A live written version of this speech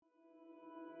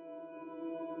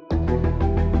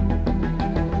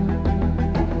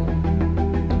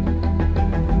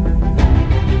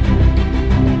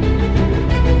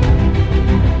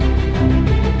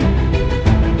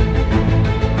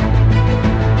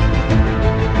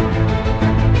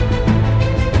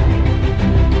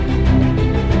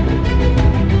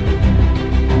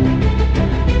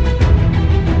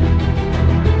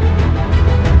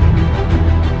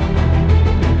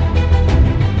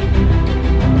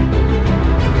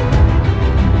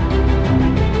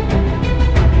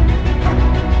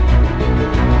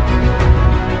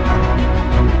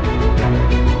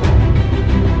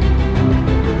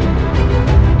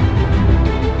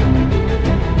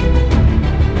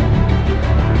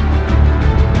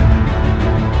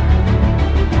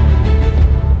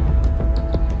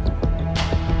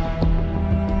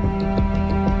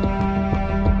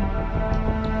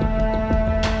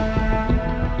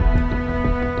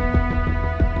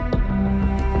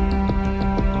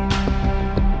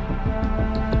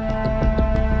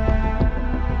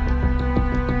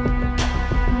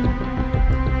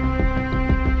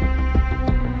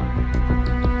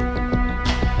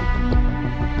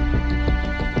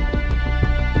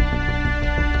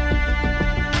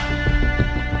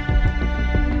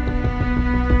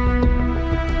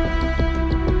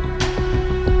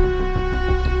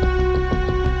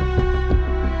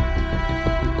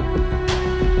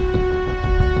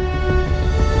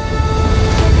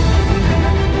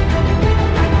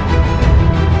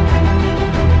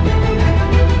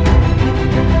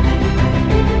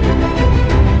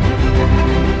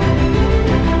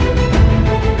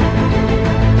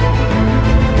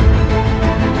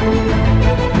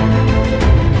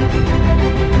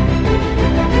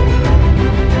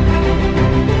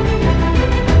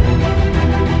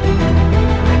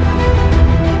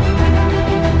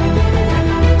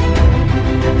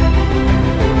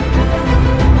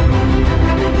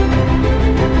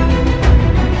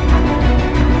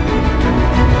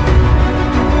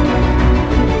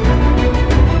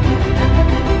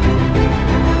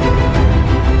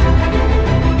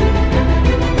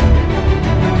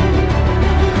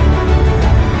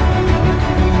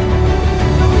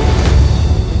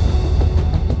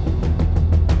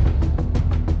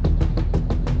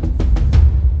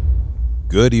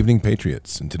Good evening,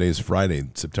 Patriots. And today is Friday,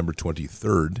 September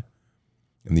 23rd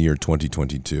in the year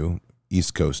 2022.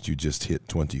 East Coast, you just hit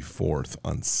 24th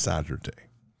on Saturday.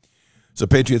 So,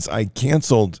 Patriots, I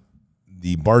canceled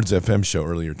the Bards FM show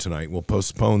earlier tonight. We'll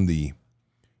postpone the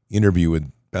interview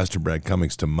with Pastor Brad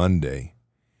Cummings to Monday.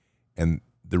 And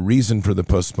the reason for the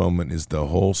postponement is the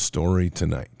whole story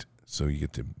tonight. So you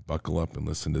get to buckle up and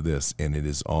listen to this. And it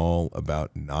is all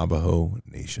about Navajo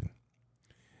Nation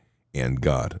and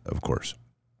God, of course.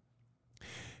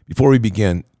 Before we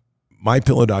begin,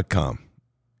 MyPillow.com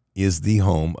is the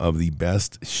home of the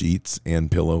best sheets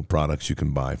and pillow products you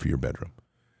can buy for your bedroom.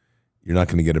 You're not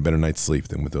going to get a better night's sleep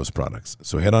than with those products.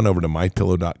 So head on over to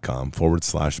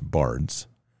mypillow.com/bards.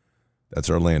 That's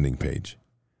our landing page.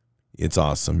 It's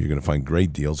awesome. You're going to find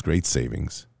great deals, great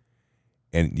savings,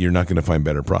 and you're not going to find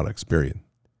better products, period.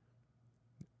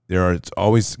 There are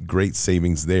always great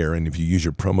savings there, and if you use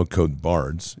your promo code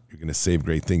BARDS, you're going to save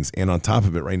great things. And on top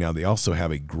of it right now, they also have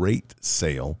a great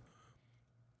sale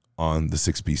on the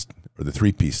 6-piece or the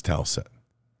 3-piece towel set.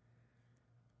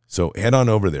 So head on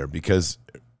over there because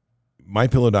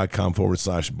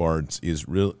mypillow.com/bards is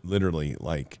literally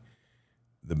like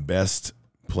the best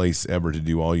place ever to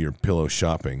do all your pillow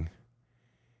shopping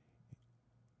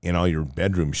and all your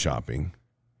bedroom shopping.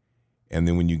 And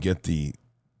then when you get the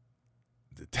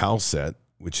towel set,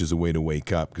 which is a way to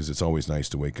wake up, because it's always nice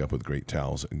to wake up with great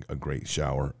towels, a great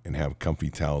shower, and have comfy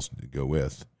towels to go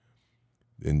with,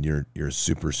 then you're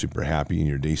super, super happy and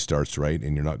your day starts right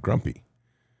and you're not grumpy.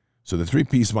 So the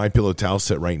 3-piece MyPillow towel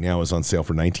set right now is on sale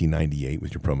for $19.98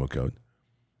 with your promo code.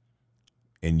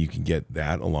 And you can get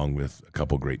that along with a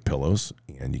couple great pillows,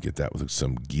 and you get that with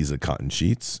some Giza cotton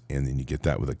sheets, and then you get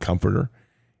that with a comforter,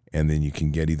 and then you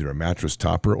can get either a mattress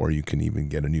topper or you can even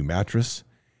get a new mattress.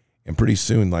 And pretty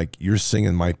soon, like, you're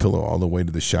singing MyPillow all the way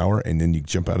to the shower, and then you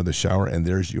jump out of the shower, and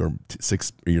there's your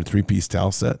 3-piece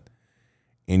towel set,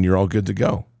 and you're all good to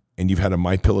go. And you've had a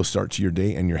MyPillow start to your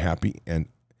day, and you're happy, and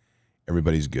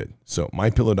everybody's good. So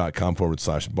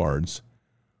MyPillow.com/bards,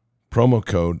 promo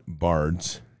code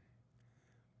BARDS,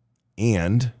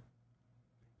 and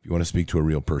if you want to speak to a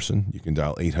real person, you can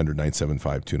dial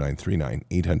 800-975-2939,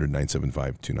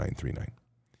 800-975-2939.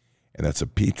 And that's a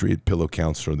Patriot Pillow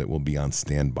counselor that will be on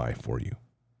standby for you.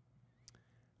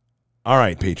 All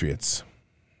right, Patriots.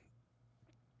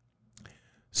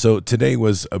 So today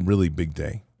was a really big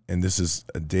day. And this is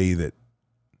a day that,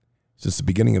 since the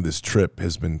beginning of this trip,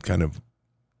 has been kind of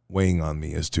weighing on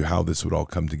me as to how this would all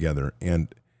come together.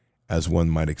 And as one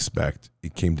might expect,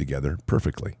 it came together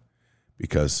perfectly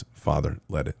because Father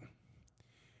led it.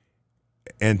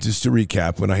 And just to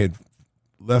recap, when I had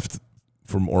left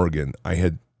from Oregon, I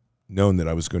had known that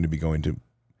I was going to be going to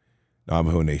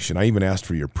Navajo Nation. I even asked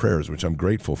for your prayers, which I'm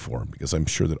grateful for, because I'm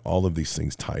sure that all of these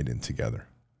things tied in together.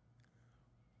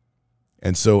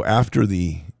 And so after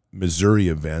the Missouri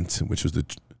event, which was the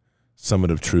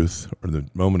Summit of Truth, or the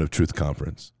Moment of Truth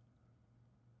conference,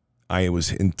 I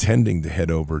was intending to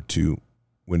head over to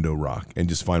Window Rock and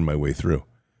just find my way through.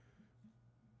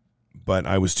 But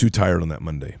I was too tired on that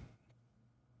Monday.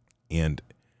 And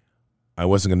I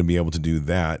wasn't going to be able to do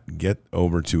that, get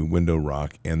over to Window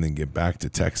Rock, and then get back to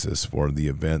Texas for the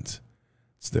events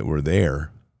that were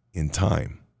there in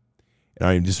time. And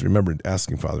I just remembered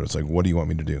asking Father, it's like, what do you want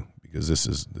me to do? Because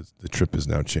the trip is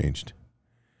now changed.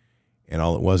 And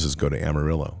all it was is go to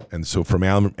Amarillo. And so from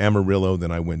Amarillo,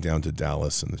 then I went down to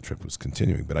Dallas, and the trip was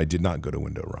continuing. But I did not go to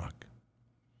Window Rock.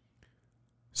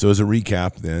 So as a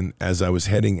recap then, as I was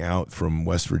heading out from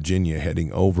West Virginia,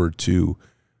 heading over to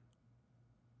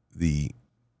the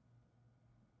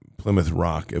Plymouth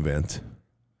Rock event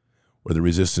where the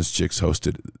Resistance Chicks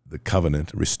hosted the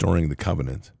Covenant, Restoring the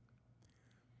Covenant.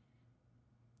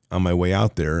 On my way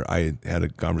out there, I had a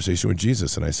conversation with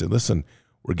Jesus, and I said, listen,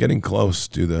 we're getting close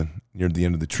to near the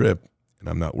end of the trip, and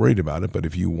I'm not worried about it, but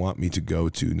if you want me to go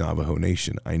to Navajo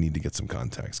Nation, I need to get some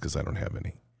contacts because I don't have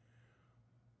any.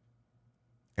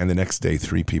 And the next day,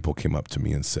 3 people came up to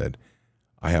me and said,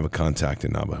 I have a contact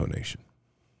in Navajo Nation,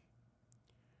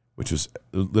 which was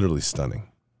literally stunning.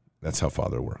 That's how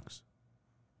Father works.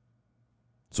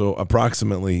 So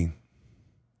approximately,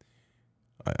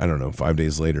 I don't know, 5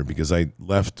 days later, because I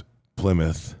left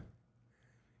Plymouth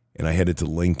and I headed to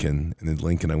Lincoln, and then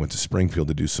Lincoln I went to Springfield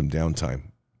to do some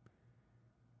downtime,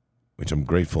 which I'm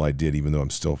grateful I did, even though I'm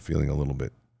still feeling a little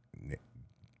bit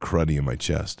cruddy in my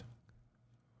chest.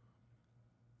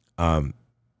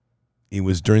 It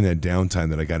was during that downtime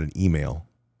that I got an email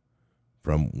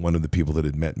from one of the people that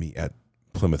had met me at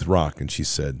Plymouth Rock, and she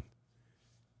said,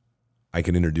 I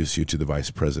can introduce you to the vice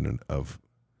president of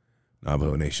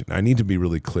Navajo Nation. I need to be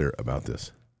really clear about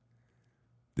this.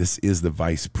 This is the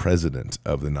vice president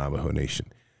of the Navajo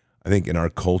Nation. I think in our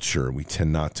culture, we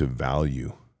tend not to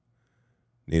value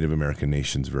Native American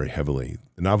nations very heavily.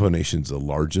 The Navajo Nation is the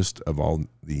largest of all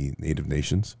the Native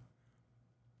nations.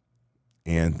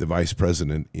 And the vice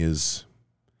president he's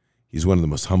one of the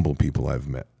most humble people I've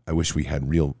met. I wish we had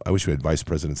vice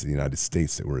presidents of the United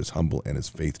States that were as humble and as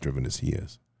faith-driven as he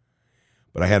is.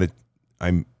 But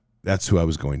that's who I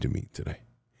was going to meet today.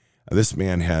 This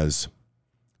man has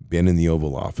been in the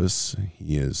Oval Office.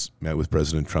 He has met with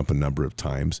President Trump a number of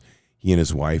times. He and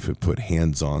his wife have put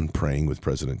hands-on praying with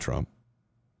President Trump.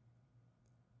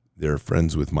 They're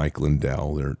friends with Mike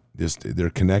Lindell. They're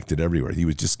connected everywhere. He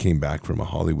just came back from a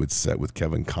Hollywood set with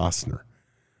Kevin Costner,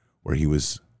 where he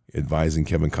was advising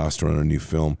Kevin Costner on a new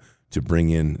film to bring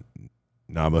in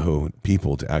Navajo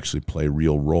people to actually play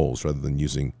real roles rather than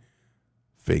using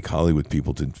fake Hollywood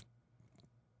people to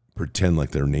pretend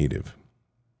like they're native.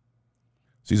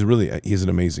 So he's an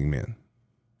amazing man.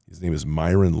 His name is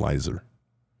Myron Leiser,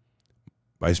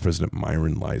 Vice President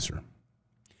Myron Leiser,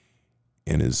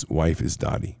 and his wife is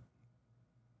Dottie.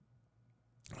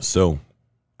 So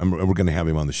we're going to have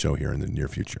him on the show here in the near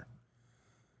future.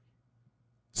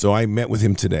 So I met with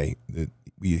him today.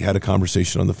 We had a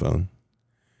conversation on the phone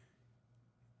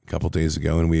a couple days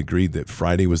ago, and we agreed that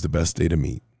Friday was the best day to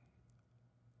meet.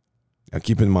 Now,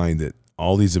 keep in mind that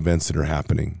all these events that are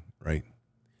happening, right?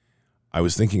 I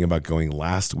was thinking about going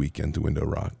last weekend to Window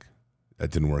Rock.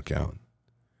 That didn't work out.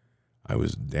 I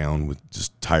was down with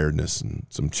just tiredness and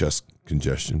some chest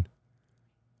congestion.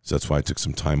 So that's why I took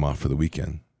some time off for the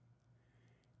weekend.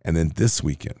 And then this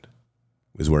weekend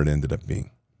was where it ended up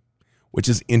being, which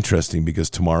is interesting because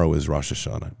tomorrow is Rosh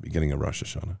Hashanah, beginning of Rosh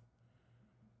Hashanah.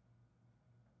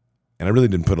 And I really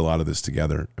didn't put a lot of this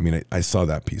together. I mean, I saw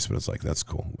that piece, but it's like, that's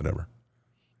cool, whatever.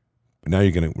 But now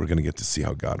we're going to get to see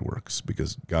how God works,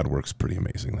 because God works pretty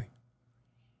amazingly.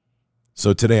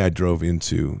 So today I drove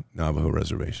into Navajo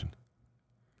Reservation,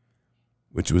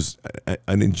 which was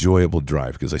an enjoyable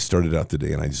drive, because I started out the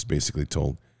day and I just basically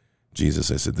told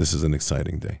Jesus, I said, this is an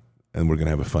exciting day and we're going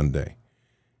to have a fun day,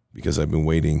 because I've been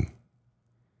waiting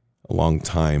a long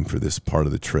time for this part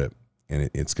of the trip,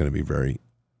 and it's going to be very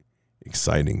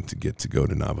exciting to get to go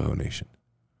to Navajo Nation.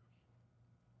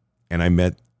 And I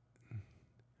met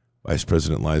Vice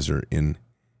President Leiser in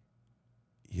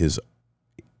his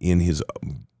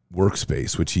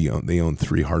workspace, which they own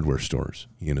 3 hardware stores,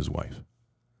 he and his wife.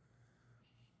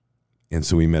 And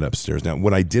so we met upstairs. Now,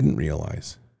 what I didn't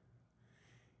realize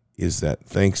is that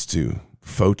thanks to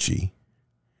Fauci,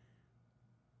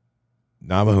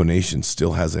 Navajo Nation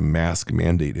still has a mask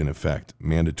mandate in effect,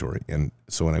 mandatory. And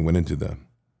so when I went into the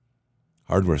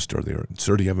hardware store, they were,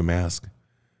 sir, do you have a mask?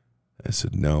 I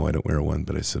said, no, I don't wear one.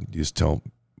 But I said, just tell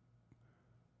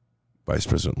Vice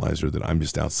President Leiser that I'm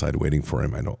just outside waiting for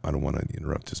him. I don't want to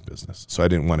interrupt his business. So I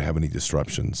didn't want to have any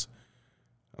disruptions.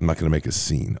 I'm not going to make a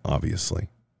scene, obviously.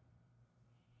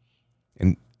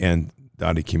 And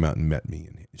Dottie came out and met me,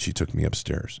 and she took me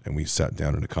upstairs, and we sat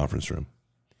down in a conference room.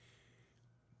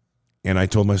 And I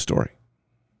told my story.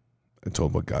 I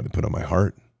told what God had put on my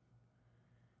heart.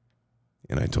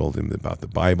 And I told him about the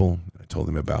Bible. I told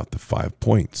him about the 5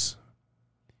 points,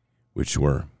 which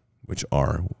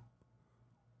are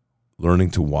learning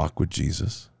to walk with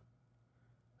Jesus.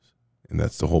 And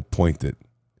that's the whole point, that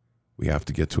we have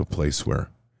to get to a place where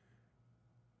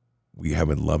we have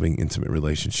a loving, intimate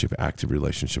relationship, active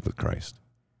relationship with Christ.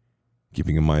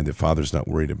 Keeping in mind that Father's not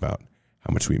worried about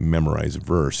how much we memorize a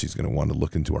verse. He's going to want to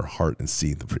look into our heart and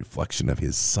see the reflection of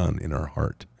his Son in our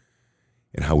heart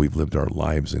and how we've lived our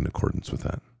lives in accordance with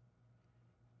that.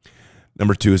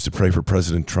 Number 2 is to pray for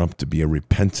President Trump to be a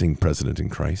repenting president in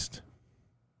Christ.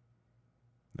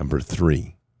 Number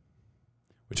 3,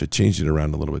 which I changed it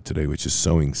around a little bit today, which is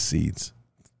sowing seeds.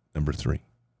 Number 3,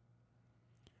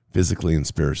 physically and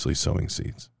spiritually sowing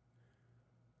seeds.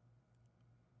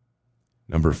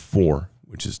 Number 4,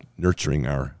 which is nurturing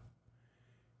our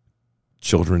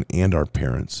children and our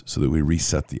parents so that we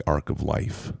reset the arc of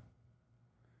life,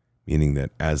 meaning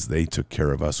that as they took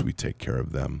care of us, we take care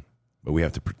of them. But we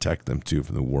have to protect them, too,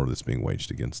 from the war that's being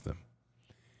waged against them.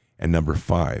 And number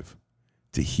 5,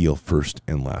 to heal First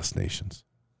and Last Nations.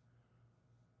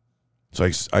 So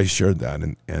I shared that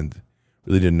and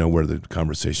really didn't know where the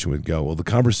conversation would go. Well, the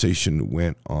conversation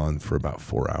went on for about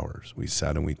 4 hours. We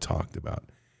sat and we talked about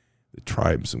the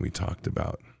tribes, and we talked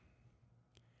about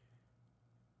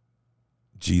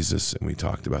Jesus, and we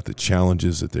talked about the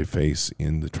challenges that they face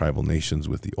in the tribal nations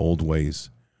with the old ways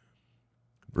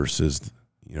versus,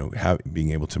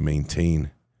 being able to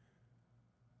maintain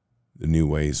the new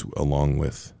ways along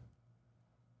with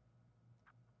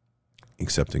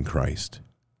accepting Christ.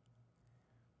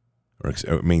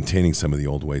 or maintaining some of the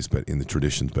old ways, but in the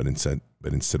traditions, but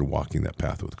instead of walking that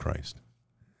path with Christ.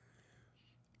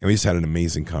 And we just had an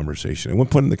amazing conversation. At one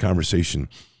point in the conversation,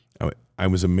 I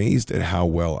was amazed at how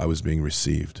well I was being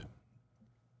received.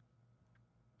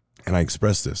 And I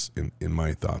expressed this in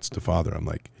my thoughts to Father. I'm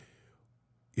like,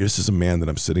 this is a man that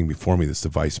I'm sitting before me that's the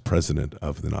vice president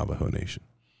of the Navajo Nation.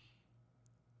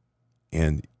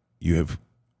 And you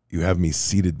have me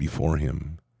seated before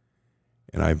him,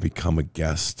 and I've become a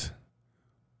guest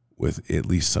with at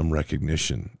least some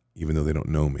recognition, even though they don't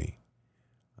know me.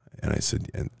 And I said,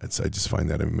 I just find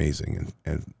that amazing.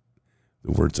 And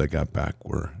the words I got back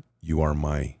were, "You are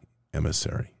my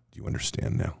emissary. Do you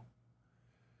understand now?"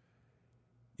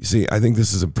 You see, I think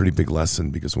this is a pretty big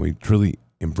lesson, because when we truly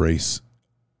embrace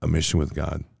a mission with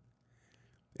God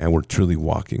and we're truly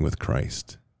walking with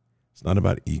Christ, it's not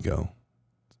about ego.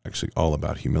 It's actually all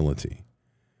about humility.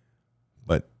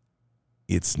 But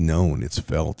it's known, it's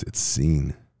felt, it's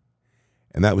seen.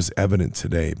 And that was evident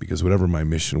today, because whatever my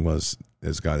mission was,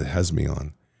 as God has me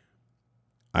on,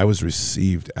 I was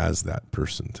received as that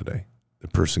person today, the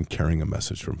person carrying a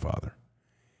message from Father.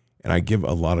 And I give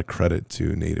a lot of credit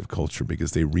to Native culture,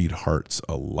 because they read hearts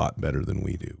a lot better than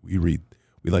we do.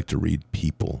 We like to read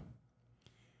people.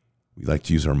 We like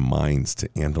to use our minds to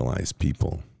analyze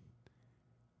people.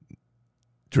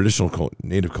 Traditional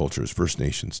Native cultures, First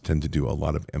Nations, tend to do a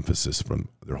lot of emphasis from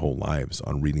their whole lives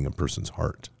on reading a person's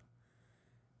heart.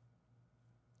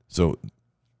 So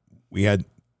we had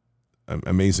an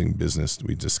amazing business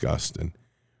we discussed, and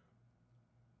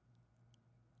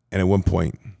at one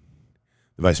point,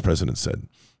 the vice president said,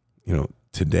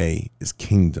 today is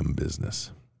kingdom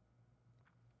business,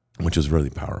 which is really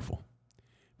powerful,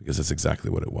 because that's exactly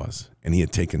what it was. And he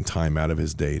had taken time out of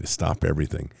his day to stop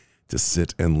everything, to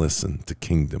sit and listen to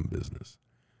kingdom business.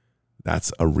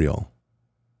 That's a real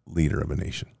leader of a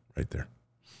nation right there.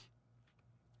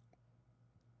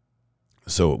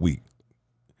 So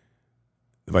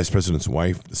the vice president's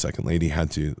wife, the second lady, had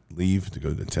to leave to go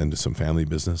attend to some family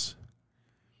business.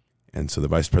 And so the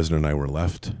vice president and I were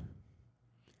left,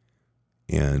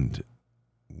 and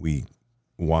we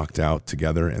walked out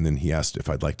together, and then he asked if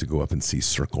I'd like to go up and see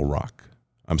Window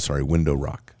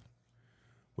Rock.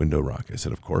 Window Rock. I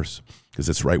said, of course, because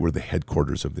it's right where the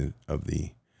headquarters of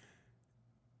the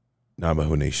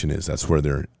Navajo Nation is. That's where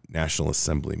their National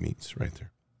Assembly meets, right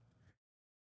there.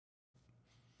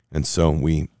 And so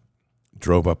we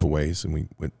drove up a ways, and we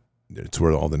went. It's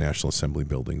where all the National Assembly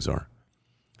buildings are.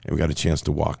 And we got a chance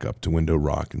to walk up to Window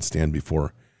Rock and stand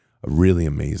before a really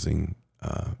amazing,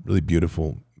 really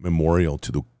beautiful memorial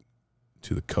to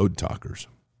the Code Talkers,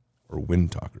 or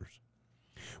Wind Talkers,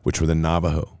 which were the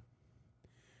Navajo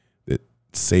that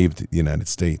saved the United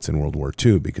States in World War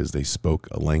II, because they spoke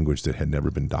a language that had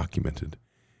never been documented.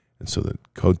 And so the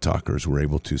Code Talkers were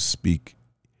able to speak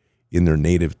in their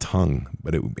native tongue,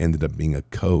 but it ended up being a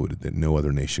code that no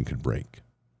other nation could break.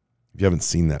 If you haven't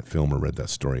seen that film or read that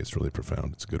story, it's really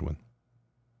profound. It's a good one.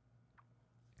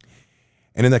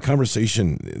 And in that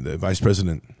conversation, the vice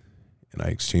president and I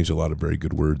exchanged a lot of very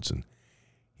good words, and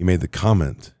he made the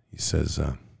comment. He says,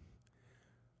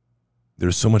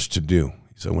 there's so much to do.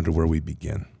 He said, I wonder where we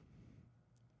begin.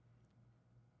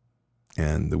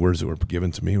 And the words that were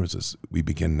given to me was this: we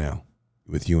begin now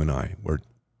with you and I, where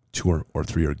 2 or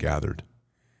 3 are gathered.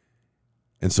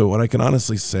 And so what I can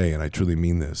honestly say, and I truly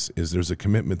mean this, is there's a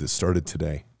commitment that started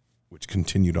today, which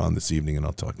continued on this evening, and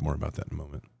I'll talk more about that in a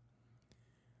moment,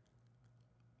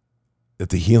 that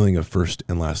the healing of First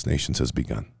and Last Nations has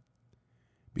begun,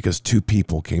 because 2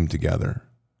 people came together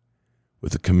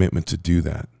with a commitment to do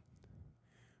that,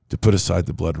 to put aside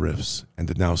the blood rifts, and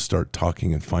to now start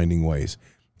talking and finding ways.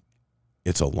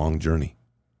 It's a long journey.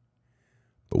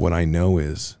 But what I know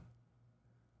is,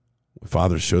 what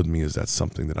Father showed me is that's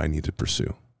something that I need to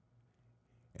pursue.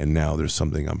 And now there's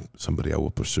somebody I will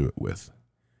pursue it with,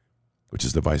 which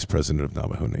is the Vice President of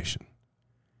Navajo Nation.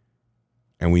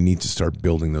 And we need to start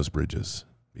building those bridges,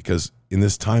 because in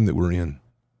this time that we're in,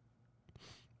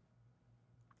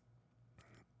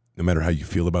 no matter how you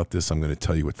feel about this, I'm going to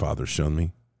tell you what Father's shown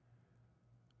me.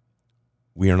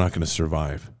 We are not going to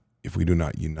survive if we do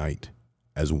not unite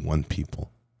as one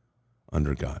people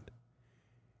under God.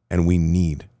 And we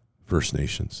need First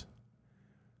Nations.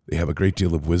 They have a great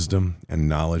deal of wisdom and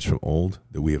knowledge from old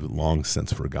that we have long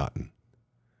since forgotten.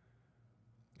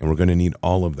 And we're going to need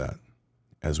all of that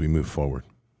as we move forward.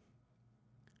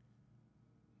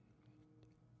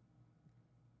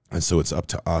 And so it's up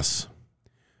to us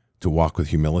to walk with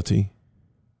humility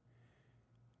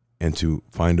and to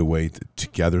find a way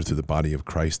together through the body of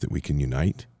Christ that we can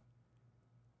unite,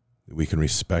 that we can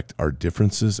respect our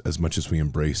differences as much as we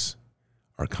embrace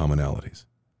our commonalities.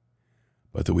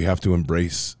 but that we have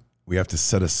to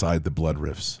set aside the blood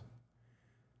rifts.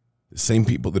 The same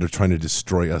people that are trying to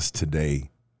destroy us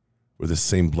today were the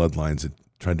same bloodlines that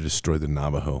tried to destroy the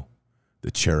Navajo,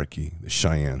 the Cherokee, the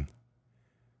Cheyenne,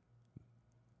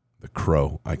 the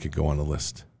Crow. I could go on a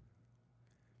list.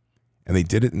 And they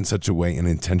did it in such a way and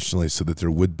intentionally so that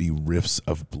there would be rifts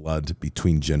of blood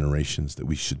between generations that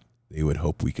they would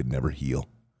hope we could never heal.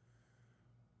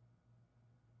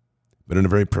 But in a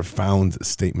very profound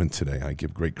statement today, I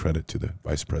give great credit to the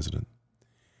vice president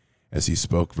as he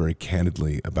spoke very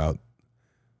candidly about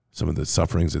some of the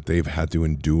sufferings that they've had to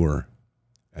endure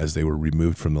as they were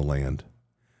removed from the land,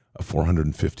 a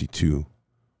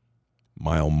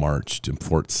 452-mile march to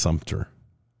Fort Sumter,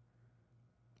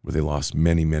 where they lost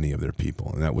many, many of their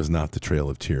people. And that was not the Trail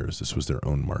of Tears. This was their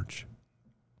own march.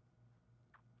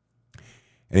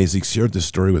 And as he shared this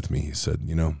story with me, he said,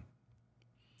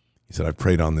 I've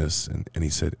prayed on this. And he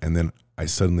said, and then I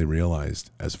suddenly realized,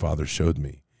 as Father showed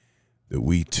me, that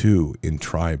we too, in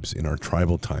our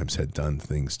tribal times, had done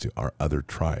things to our other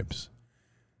tribes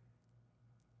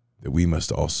that we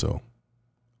must also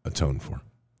atone for.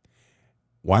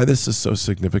 Why this is so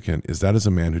significant is that is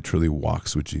a man who truly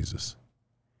walks with Jesus.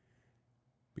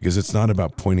 Because it's not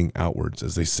about pointing outwards.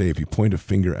 As they say, if you point a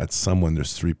finger at someone,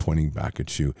 there's three pointing back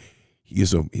at you.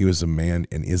 He was a man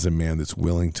and is a man that's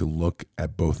willing to look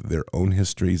at both their own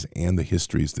histories and the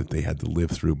histories that they had to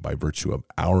live through by virtue of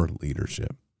our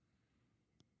leadership,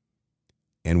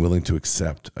 and willing to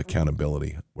accept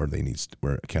accountability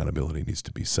where accountability needs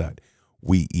to be set.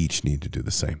 We each need to do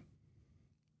the same.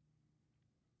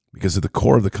 Because at the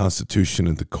core of the Constitution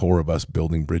and the core of us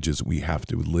building bridges, we have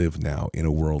to live now in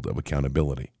a world of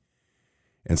accountability.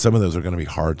 And some of those are going to be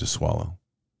hard to swallow.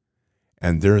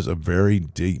 And there is a very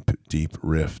deep, deep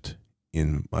rift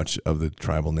in much of the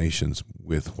tribal nations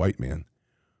with white man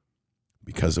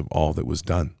because of all that was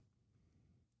done.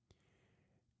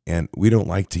 And we don't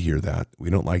like to hear that. We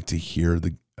don't like to hear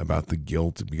about the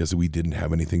guilt because we didn't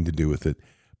have anything to do with it.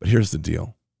 But here's the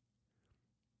deal.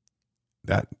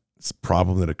 That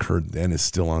problem that occurred then is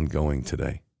still ongoing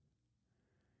today.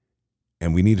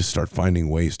 And we need to start finding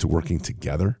ways to working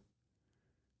together,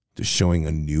 to showing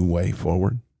a new way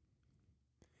forward.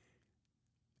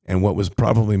 And what was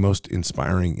probably most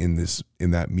inspiring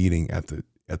in that meeting at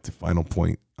the final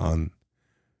point on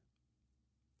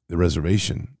the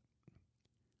reservation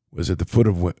was at the foot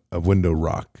of Window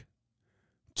Rock.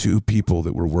 Two people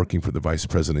that were working for the vice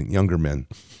president, younger men.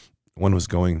 One was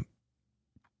going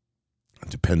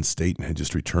to Penn State and had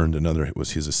just returned. Another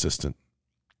was his assistant,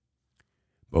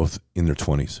 both in their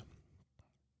 20s.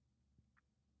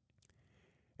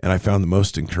 And I found the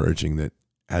most encouraging that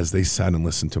as they sat and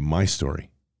listened to my story,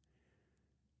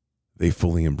 they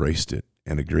fully embraced it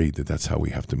and agreed that that's how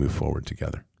we have to move forward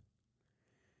together.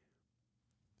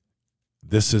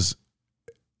 This is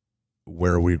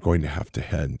where we're going to have to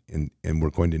head, and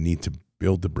we're going to need to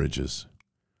build the bridges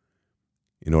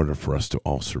in order for us to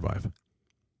all survive.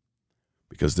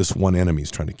 Because this one enemy is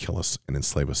trying to kill us and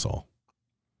enslave us all.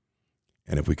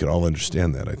 And if we could all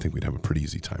understand that, I think we'd have a pretty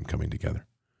easy time coming together.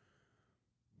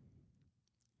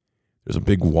 There's a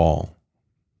big wall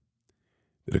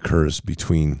that occurs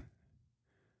between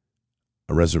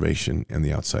a reservation and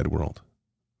the outside world.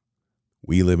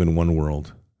 We live in one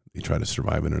world. They try to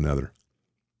survive in another.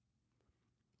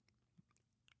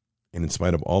 And in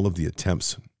spite of all of the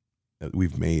attempts that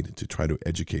we've made to try to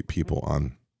educate people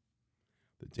on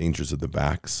the dangers of the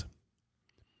vax,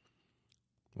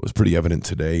 what was pretty evident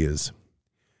today is,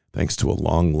 thanks to a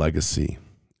long legacy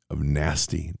of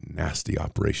nasty, nasty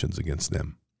operations against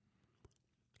them,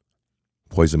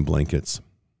 poison blankets,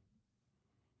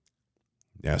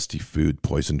 nasty food,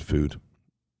 poisoned food.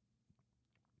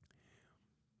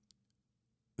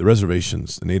 The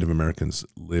reservations, the Native Americans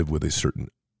live with a certain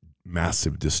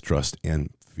massive distrust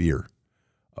and fear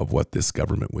of what this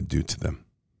government would do to them.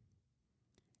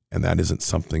 And that isn't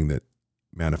something that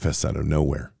manifests out of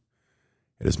nowhere.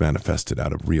 It is manifested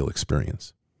out of real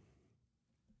experience.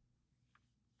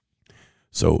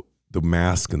 So the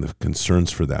mask and the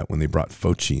concerns for that, when they brought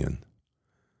Fauci in,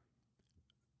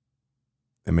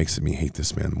 it makes me hate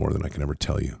this man more than I can ever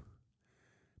tell you.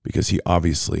 Because he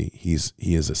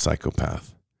is a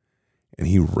psychopath. And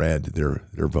he read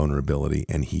their vulnerability,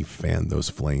 and he fanned those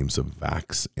flames of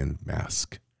vax and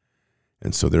mask.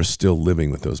 And so they're still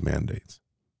living with those mandates.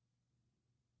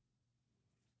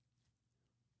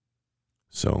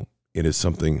 So it is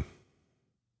something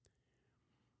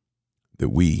that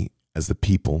we, as the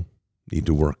people, need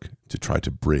to work to try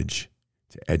to bridge,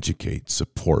 to educate,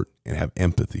 support, and have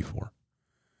empathy for.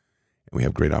 And we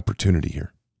have great opportunity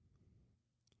here.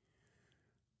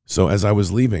 So as I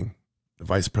was leaving the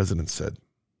vice president said,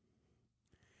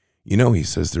 he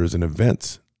says there's an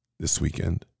event this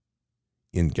weekend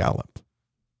in Gallup.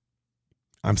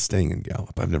 I'm staying in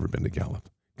Gallup. I've never been to Gallup.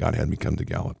 God had me come to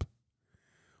Gallup.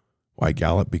 Why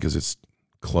Gallup? Because it's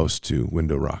close to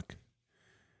Window Rock.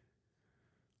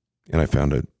 And I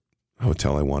found a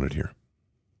hotel I wanted here.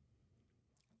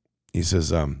 He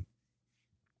says, and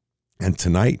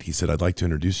tonight, he said, I'd like to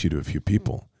introduce you to a few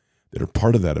people that are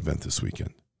part of that event this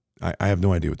weekend. I have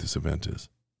no idea what this event is.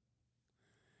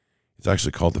 It's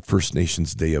actually called the First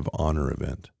Nations Day of Honor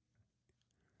event.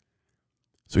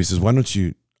 So he says, why don't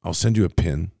you, I'll send you a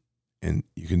pin and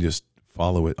you can just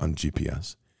follow it on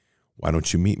GPS. Why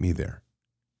don't you meet me there?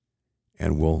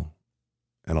 And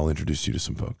I'll introduce you to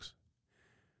some folks.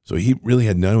 So he really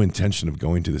had no intention of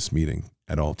going to this meeting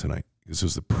at all tonight. This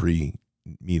was the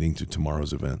pre-meeting to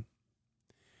tomorrow's event.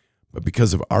 But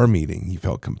because of our meeting, he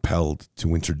felt compelled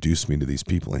to introduce me to these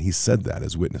people. And he said that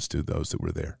as witness to those that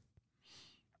were there.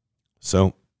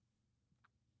 So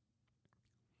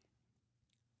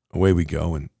away we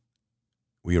go, and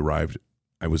we arrived.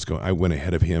 I went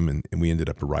ahead of him, and we ended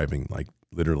up arriving like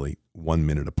literally 1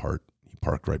 minute apart. He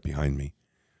parked right behind me.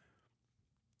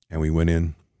 And we went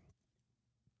in,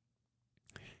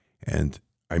 and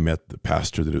I met the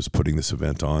pastor that was putting this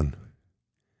event on.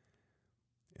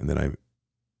 And then I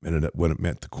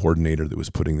met the coordinator that was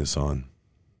putting this on.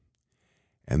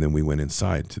 And then we went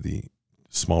inside to the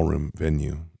small room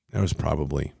venue. There was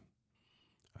probably,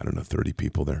 30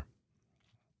 people there.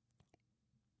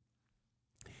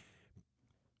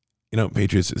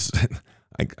 Patriots,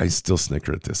 I still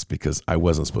snicker at this because I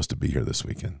wasn't supposed to be here this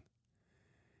weekend.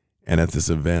 And at this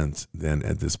event, then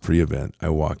at this pre-event, I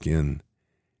walk in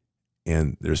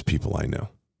and there's people I know.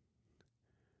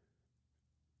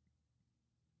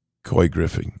 Coy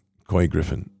Griffin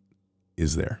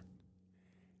is there,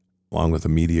 along with a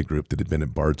media group that had been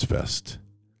at Bard's Fest.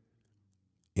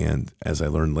 And as I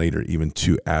learned later, even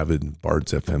 2 avid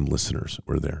Bard's FM listeners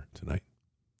were there tonight.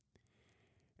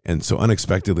 And so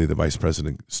unexpectedly, the vice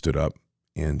president stood up,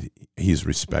 and he's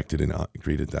respected and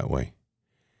greeted that way.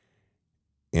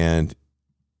 And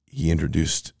he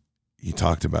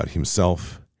talked about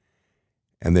himself.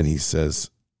 And then he says,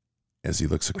 as he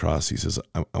looks across, he says,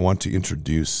 I want to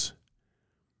introduce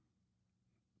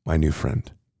my new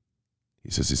friend.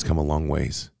 He says he's come a long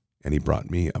ways, and he brought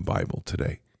me a Bible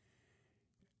today.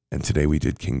 And today we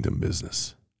did kingdom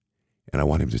business. And I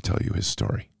want him to tell you his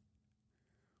story.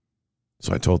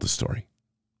 So I told the story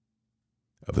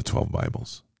of the 12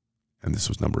 Bibles. And this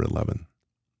was number 11.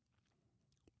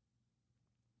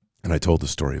 And I told the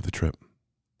story of the trip.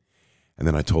 And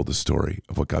then I told the story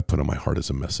of what God put on my heart as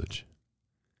a message.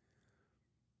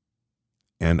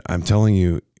 And I'm telling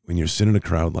you, when you're sitting in a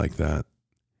crowd like that,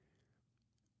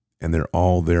 and they're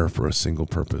all there for a single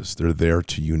purpose, they're there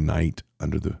to unite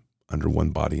under one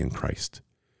body in Christ.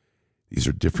 These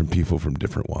are different people from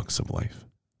different walks of life.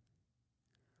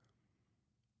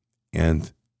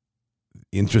 And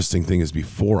the interesting thing is,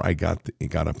 before I got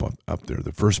up there,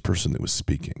 the first person that was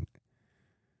speaking,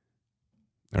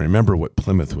 I remember what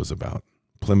Plymouth was about.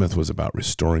 Plymouth was about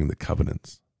restoring the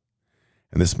covenants.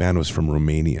 And this man was from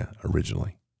Romania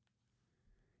originally.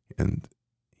 And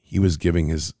he was giving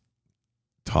his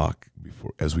talk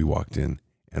as we walked in.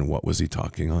 And what was he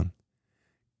talking on?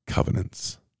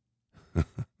 Covenants.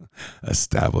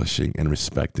 Establishing and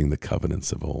respecting the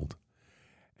covenants of old.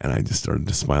 And I just started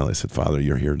to smile. I said, Father,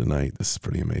 you're here tonight. This is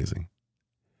pretty amazing.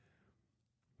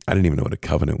 I didn't even know what a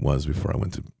covenant was before I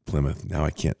went to Plymouth. Now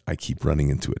I keep running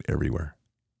into it everywhere.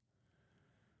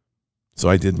 So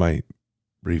I did my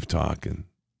brief talk and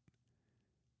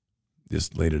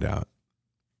just laid it out.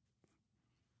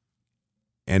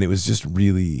 And it was just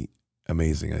really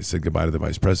amazing. I said goodbye to the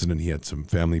vice president. He had some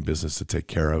family business to take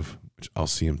care of, which I'll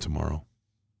see him tomorrow.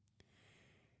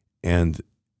 And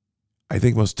I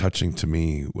think most touching to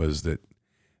me was that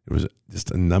there was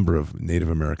just a number of Native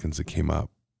Americans that came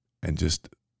up and just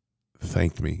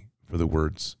thanked me for the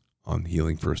words on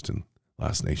Healing First and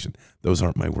Last Nation. Those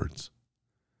aren't my words.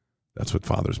 That's what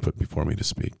Father's put before me to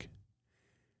speak,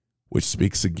 which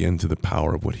speaks again to the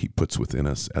power of what he puts within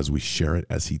us as we share it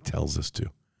as he tells us to.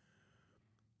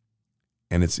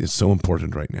 And it's so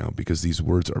important right now because these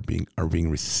words are being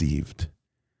received.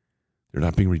 They're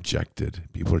not being rejected.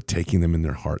 People are taking them in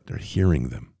their heart. They're hearing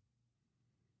them.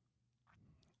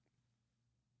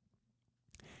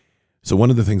 So one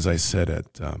of the things I said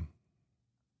at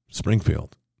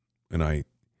Springfield, and I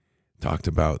talked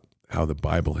about how the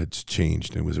Bible had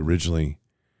changed. It was originally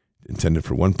intended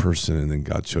for one person, and then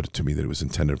God showed it to me that it was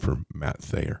intended for Matt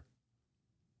Thayer.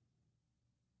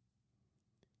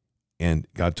 And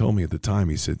God told me at the time,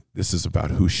 he said, this is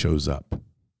about who shows up.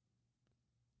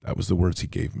 That was the words he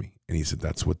gave me. And he said,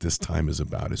 that's what this time is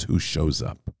about, is who shows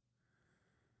up.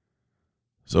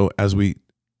 So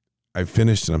I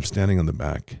finished and I'm standing on the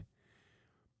back,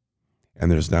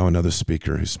 and there's now another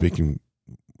speaker who's speaking.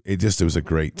 It was a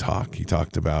great talk. He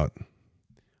talked about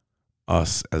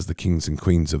us as the kings and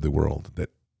queens of the world, that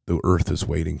the earth is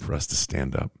waiting for us to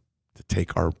stand up, to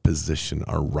take our position,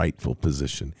 our rightful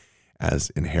position as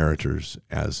inheritors,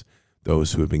 as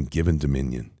those who have been given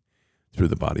dominion through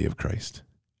the body of Christ.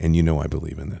 And I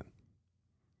believe in that.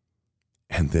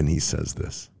 And then he says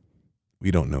this.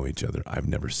 We don't know each other. I've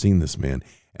never seen this man.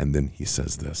 And then he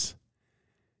says this.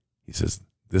 He says,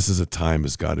 this is a time,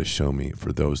 as God has shown me,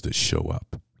 for those that show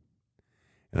up.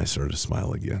 And I started to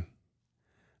smile again.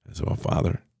 I said, well,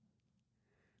 Father,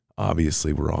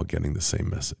 obviously we're all getting the same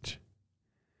message.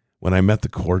 When I met the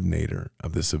coordinator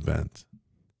of this event,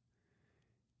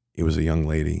 it was a young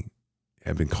lady,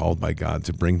 had been called by God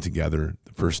to bring together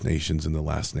the First Nations and the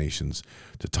Last Nations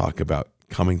to talk about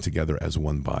coming together as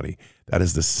one body. That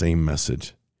is the same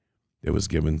message that was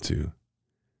given to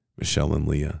Michelle and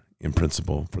Leah in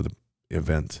principle for the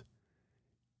event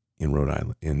in Rhode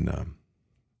Island, in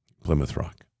Plymouth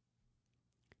Rock.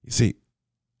 You see,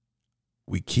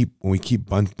 when we keep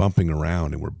bumping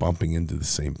around and we're bumping into the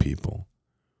same people,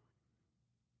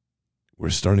 we're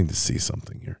starting to see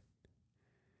something here.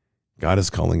 God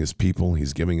is calling his people.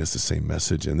 He's giving us the same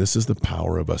message, and this is the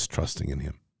power of us trusting in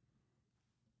him.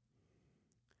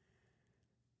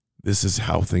 This is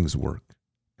how things work,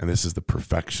 and this is the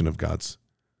perfection of God's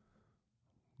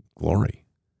glory.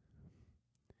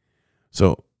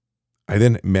 So I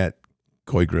then met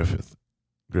Coy Griffin,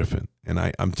 and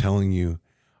I'm telling you,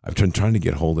 I've been trying to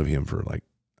get hold of him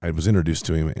I was introduced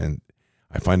to him, and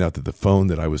I find out that the phone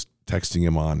that I was texting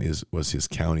him on was his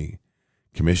county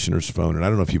commissioner's phone. And I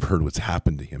don't know if you've heard what's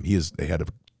happened to him. He is the head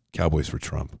of Cowboys for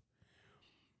Trump.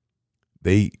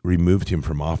 They removed him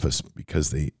from office because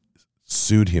they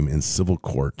sued him in civil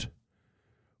court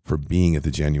for being at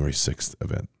the January 6th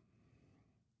event.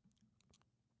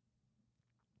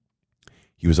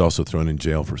 He was also thrown in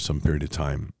jail for some period of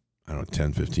time,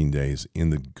 10, 15 days,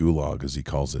 in the gulag, as he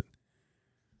calls it,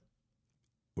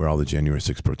 where all the January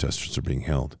 6th protesters are being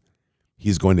held.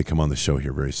 He's going to come on the show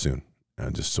here very soon,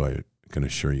 just so I can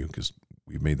assure you, because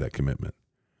we've made that commitment.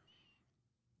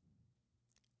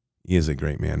 He is a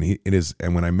great man.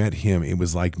 And when I met him, it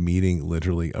was like meeting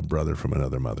literally a brother from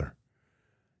another mother.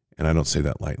 And I don't say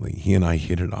that lightly. He and I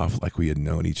hit it off like we had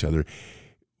known each other.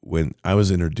 When I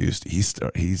was introduced, he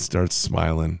starts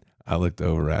smiling. I looked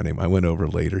over at him. I went over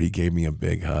later. He gave me a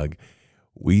big hug.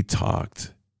 We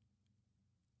talked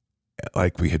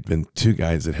like we had been two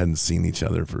guys that hadn't seen each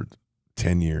other for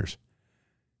 10 years.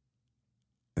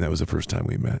 And that was the first time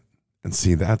we met. And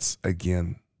see, that's,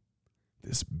 again,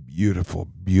 this beautiful,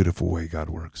 beautiful way God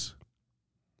works.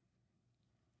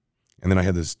 And then I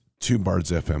had this 2 Bards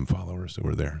FM followers that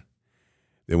were there.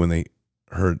 That when they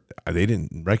heard, they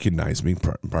didn't recognize me,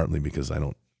 partly because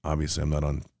I'm not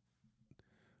on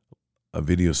a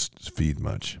video feed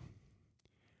much.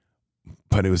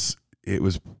 But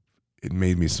it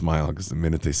made me smile, because the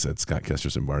minute they said Scott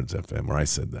Kesterson Bards FM, or I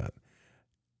said that,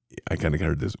 I kind of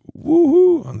heard this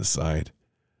woohoo on the side.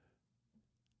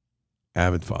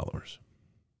 Avid followers.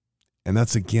 And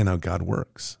that's, again, how God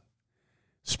works.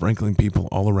 Sprinkling people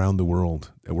all around the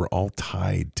world, that we're all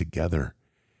tied together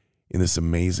in this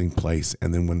amazing place.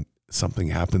 And then when something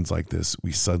happens like this,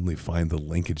 we suddenly find the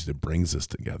linkage that brings us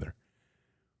together.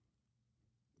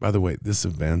 By the way, this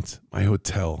event, my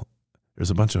hotel,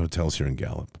 there's a bunch of hotels here in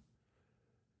Gallup.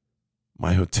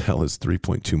 My hotel is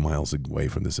 3.2 miles away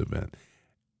from this event.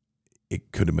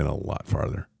 It could have been a lot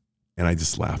farther. And I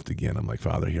just laughed again. I'm like,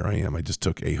 Father, here I am. I just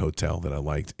took a hotel that I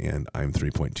liked, and I'm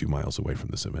 3.2 miles away from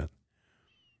this event.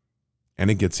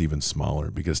 And it gets even smaller,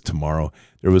 because tomorrow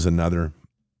there was one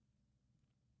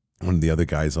of the other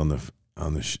guys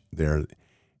there.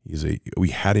 We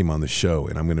had him on the show,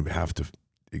 and I'm going to have to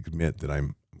admit that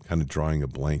I'm kind of drawing a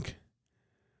blank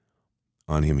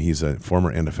on him. He's a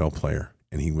former NFL player,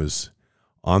 and he was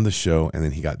on the show, and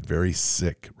then he got very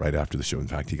sick right after the show. In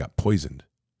fact, he got poisoned.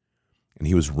 And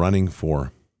he was running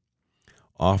for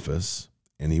office,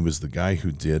 and he was the guy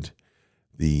who did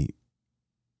the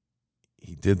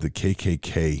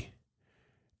KKK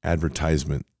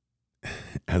advertisement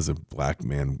as a black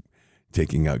man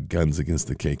taking out guns against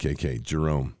the KKK.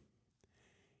 Jerome.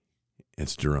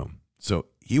 It's Jerome. So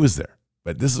he was there.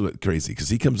 But this is what's crazy, because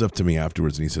he comes up to me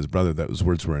afterwards and he says, brother, those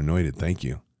words were anointed. Thank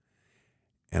you.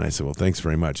 And I said, well, thanks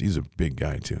very much. He's a big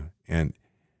guy too. And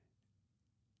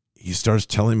he starts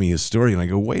telling me his story, and I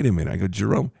go, wait a minute. I go,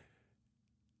 Jerome,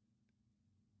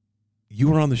 you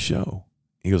were on the show.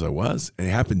 He goes, I was. And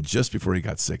it happened just before he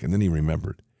got sick. And then he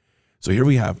remembered. So here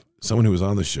we have someone who was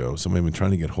on the show, someone I've been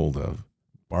trying to get hold of,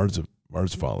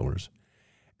 Bard's followers.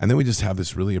 And then we just have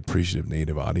this really appreciative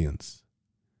native audience.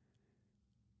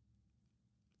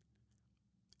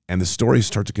 And the stories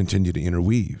start to continue to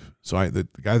interweave. So the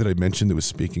guy that I mentioned that was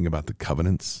speaking about the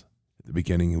covenants at the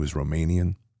beginning, he was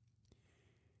Romanian.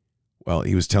 Well,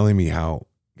 he was telling me how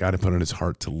God had put on his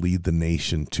heart to lead the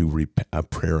nation to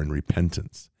prayer and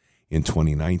repentance in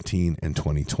 2019 and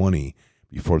 2020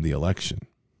 before the election.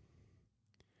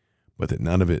 But that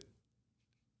none of it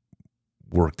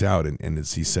worked out. And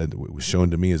as he said, what was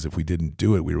shown to me is if we didn't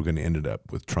do it, we were going to end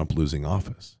up with Trump losing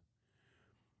office.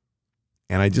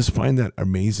 And I just find that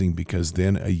amazing because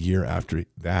then a year after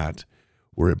that,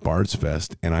 we're at Bard's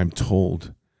Fest, and I'm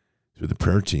told through the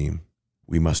prayer team,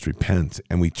 we must repent.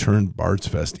 And we turned Bard's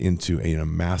Fest into a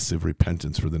massive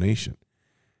repentance for the nation.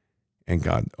 And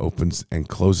God opens and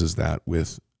closes that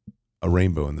with a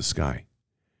rainbow in the sky.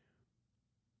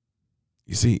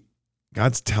 You see,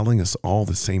 God's telling us all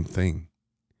the same thing.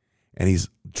 And he's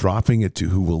dropping it to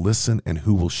who will listen and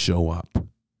who will show up.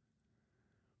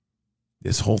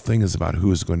 This whole thing is about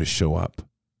who is going to show up.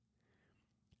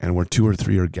 And where 2 or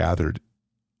 3 are gathered,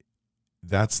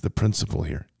 that's the principle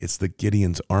here. It's the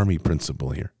Gideon's army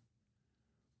principle here.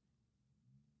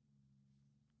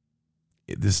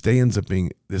 This day ends up being,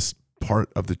 this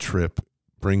part of the trip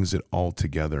brings it all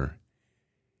together.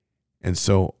 And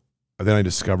so then I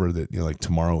discovered that, like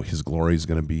tomorrow, his glory is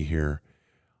going to be here.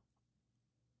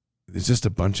 There's just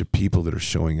a bunch of people that are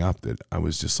showing up that I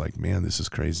was just like, man, this is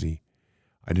crazy.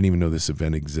 I didn't even know this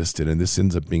event existed. And this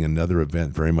ends up being another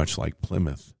event very much like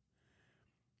Plymouth.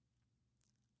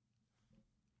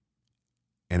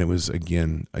 And it was,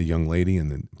 again, a young lady,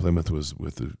 and then Plymouth was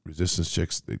with the resistance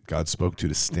chicks that God spoke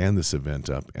to stand this event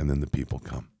up, and then the people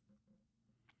come.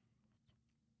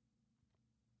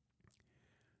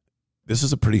 This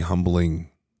is a pretty humbling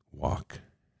walk.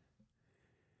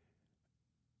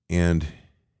 And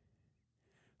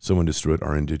someone just wrote,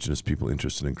 are Indigenous people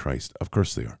interested in Christ? Of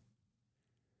course they are.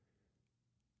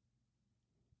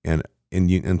 And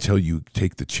until you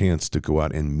take the chance to go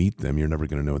out and meet them, you're never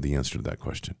going to know the answer to that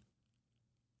question.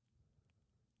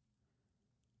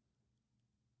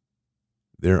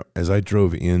 There, as I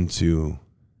drove into,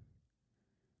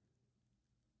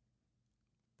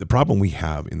 the problem we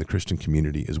have in the Christian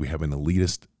community is we have an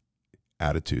elitist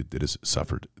attitude that has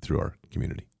suffered through our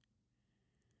community.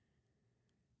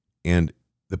 And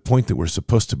the point that we're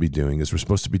supposed to be doing is we're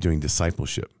supposed to be doing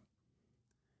discipleship.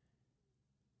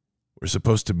 We're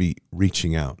supposed to be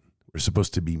reaching out. We're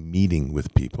supposed to be meeting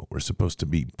with people. We're supposed to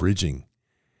be bridging,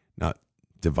 not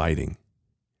dividing.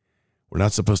 We're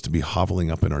not supposed to be hoveling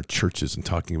up in our churches and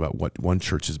talking about what one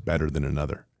church is better than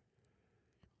another,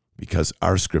 because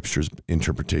our scriptures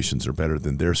interpretations are better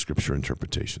than their scripture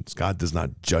interpretations. God does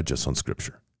not judge us on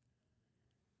scripture.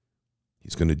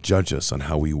 He's going to judge us on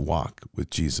how we walk with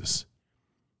Jesus.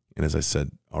 And as I said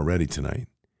already tonight,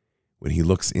 when he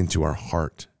looks into our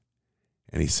heart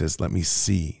and he says, let me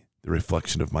see the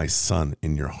reflection of my son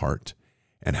in your heart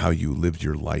and how you lived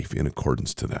your life in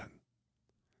accordance to that.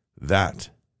 That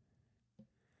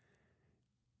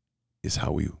is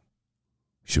how we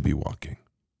should be walking.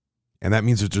 And that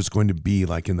means that there's going to be,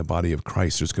 like in the body of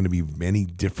Christ, there's going to be many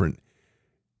different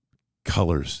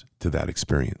colors to that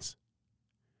experience.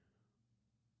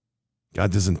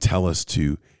 God doesn't tell us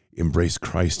to embrace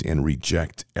Christ and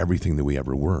reject everything that we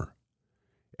ever were.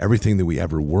 Everything that we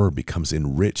ever were becomes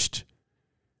enriched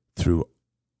through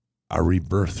our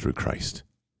rebirth through Christ.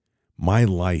 My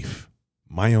life,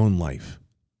 my own life,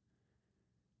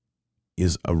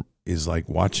 is like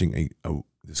watching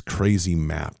this crazy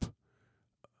map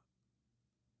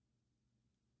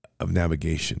of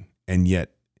navigation. And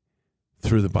yet,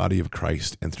 through the body of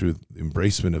Christ and through the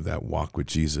embracement of that walk with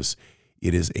Jesus,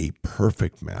 it is a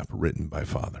perfect map written by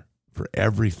Father for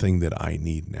everything that I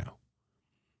need now.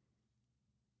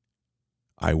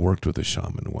 I worked with a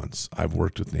shaman once. I've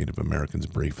worked with Native Americans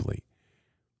briefly.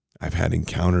 I've had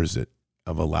encounters that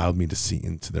have allowed me to see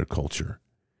into their culture,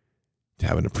 to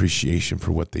have an appreciation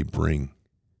for what they bring.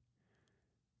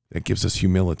 That gives us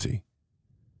humility.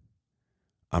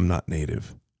 I'm not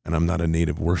Native, and I'm not a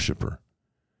Native worshiper,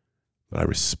 but I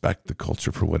respect the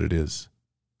culture for what it is.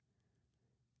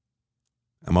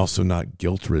 I'm also not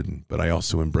guilt-ridden, but I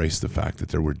also embrace the fact that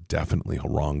there were definitely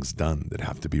wrongs done that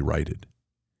have to be righted.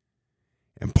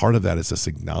 And part of that is us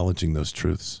acknowledging those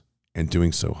truths and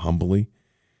doing so humbly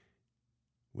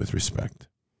with respect.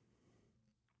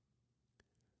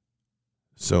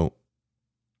 So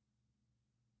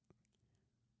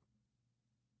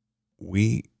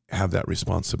we have that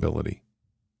responsibility.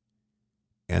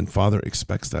 And Father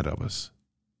expects that of us.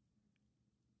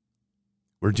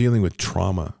 We're dealing with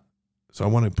trauma. So I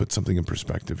want to put something in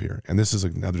perspective here. And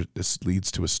this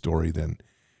leads to a story then.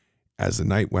 As the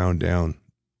night wound down,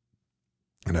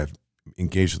 and I've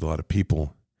engaged with a lot of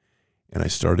people, and I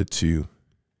started to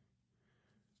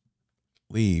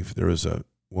leave, there was a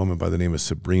woman by the name of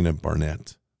Sabrina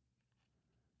Barnett.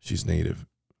 She's Native,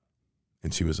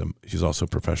 and she's also a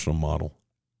professional model.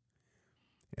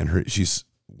 And she's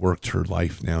worked her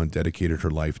life now and dedicated her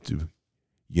life to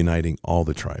uniting all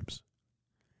the tribes.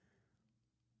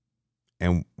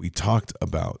 And we talked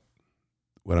about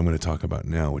what I'm going to talk about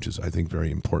now, which is, I think,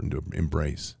 very important to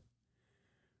embrace.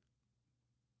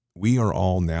 We are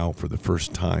all now, for the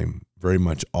first time, very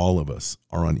much all of us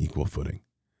are on equal footing.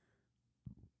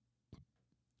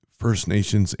 First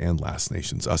Nations and Last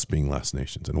Nations, us being Last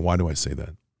Nations. And why do I say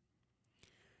that?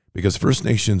 Because First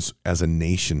Nations as a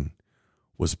nation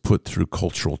was put through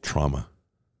cultural trauma.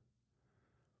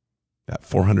 That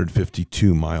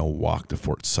 452-mile walk to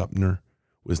Fort Sumter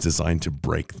was designed to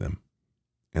break them,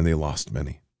 and they lost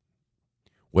many.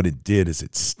 What it did is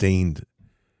it stained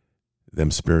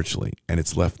them spiritually, and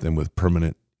it's left them with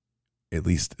permanent, at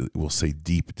least we'll say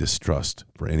deep distrust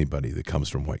for anybody that comes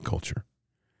from white culture.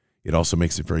 It also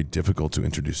makes it very difficult to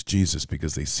introduce Jesus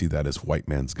because they see that as white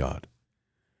man's God.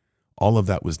 All of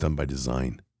that was done by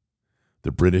design.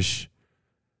 The British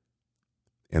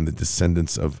and the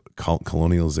descendants of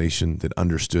colonialization that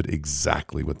understood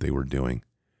exactly what they were doing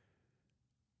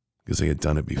because they had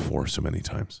done it before so many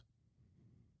times.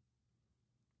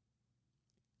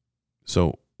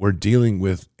 So we're dealing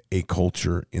with a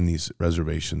culture in these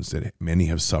reservations that many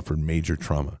have suffered major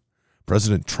trauma.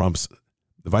 President Trump's,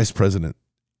 the vice president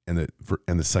and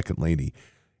the second lady,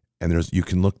 and you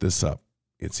can look this up.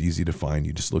 It's easy to find.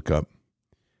 You just look up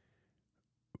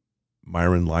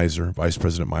Myron Lizer, Vice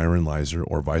President Myron Lizer,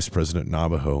 or Vice President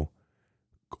Navajo,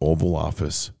 Oval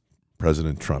Office,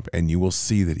 President Trump, and you will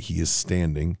see that he is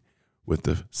standing with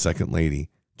the second lady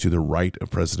to the right of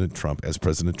President Trump as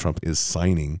President Trump is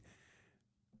signing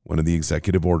one of the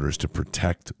executive orders to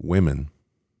protect women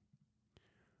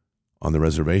on the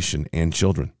reservation and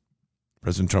children.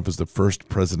 President Trump is the first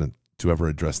president to ever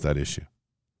address that issue.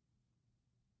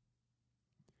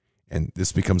 And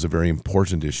this becomes a very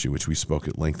important issue, which we spoke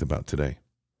at length about today.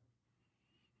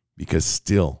 Because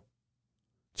still,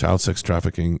 child sex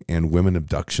trafficking and women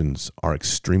abductions are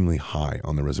extremely high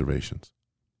on the reservations.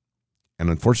 And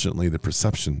unfortunately, the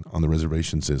perception on the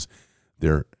reservations is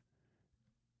they're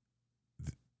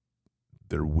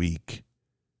weak,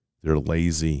 they're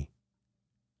lazy,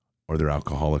 or they're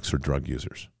alcoholics or drug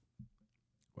users.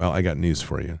 Well, I got news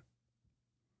for you.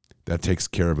 That takes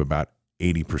care of about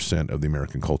 80% of the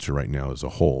American culture right now as a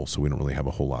whole, so we don't really have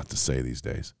a whole lot to say these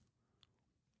days.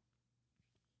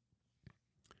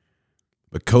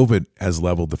 But COVID has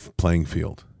leveled the playing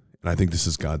field, and I think this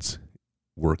is God's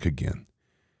work again.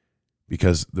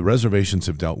 Because the reservations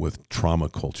have dealt with trauma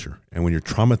culture. And when you're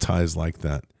traumatized like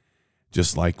that,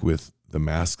 just like with the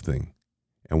mask thing,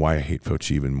 and why I hate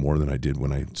Fauci even more than I did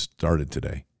when I started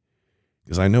today,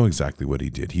 because I know exactly what he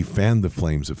did. He fanned the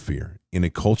flames of fear in a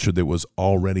culture that was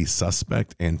already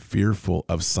suspect and fearful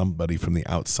of somebody from the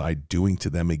outside doing to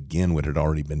them again what had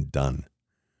already been done.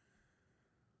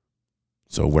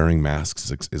 So wearing masks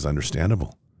is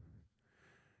understandable.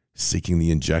 Seeking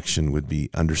the injection would be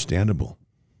understandable,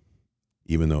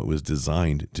 even though it was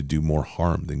designed to do more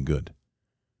harm than good.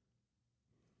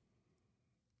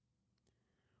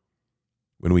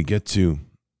 When we get to,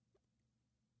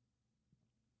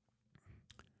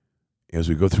 as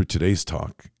we go through today's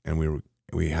talk, and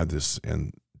we had this,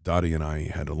 and Dottie and I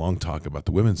had a long talk about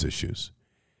the women's issues,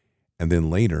 and then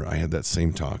later I had that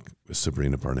same talk with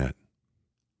Sabrina Barnett.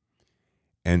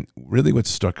 And really what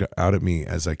struck out at me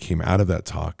as I came out of that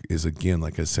talk is, again,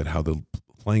 like I said, how the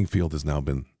playing field has now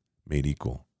been made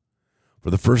equal.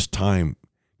 For the first time,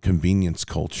 convenience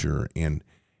culture and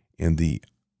the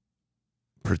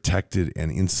protected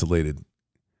and insulated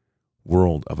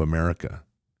world of America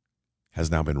has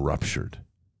now been ruptured.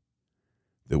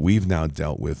 That we've now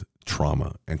dealt with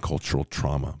trauma and cultural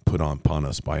trauma put upon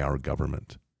us by our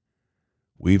government.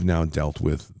 We've now dealt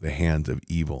with the hand of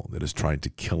evil that has tried to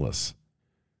kill us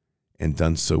and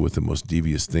done so with the most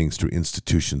devious things through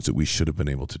institutions that we should have been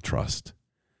able to trust.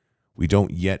 We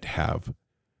don't yet have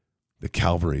the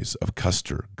Calvaries of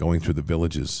Custer going through the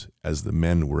villages as the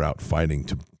men were out fighting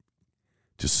to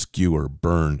skewer,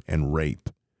 burn, and rape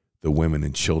the women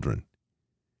and children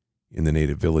in the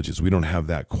native villages. We don't have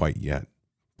that quite yet,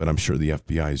 but I'm sure the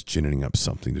FBI is ginning up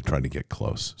something to try to get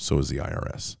close. So is the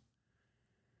IRS.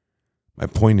 My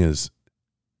point is,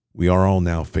 we are all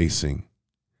now facing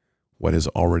what has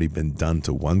already been done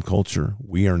to one culture,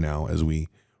 we are now, as we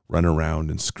run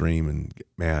around and scream and get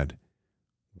mad,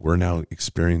 we're now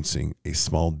experiencing a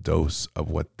small dose of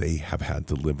what they have had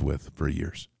to live with for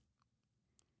years.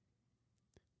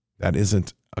 That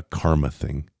isn't a karma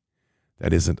thing.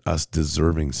 That isn't us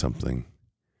deserving something.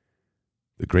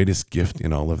 The greatest gift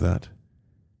in all of that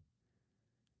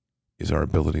is our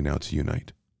ability now to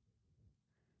unite.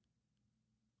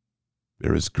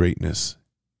 There is greatness.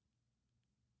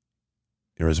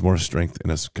 There is more strength in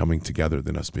us coming together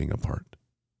than us being apart.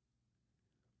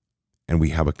 And we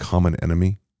have a common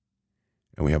enemy,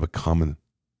 and we have a common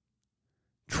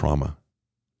trauma.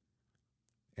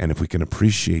 And if we can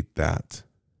appreciate that,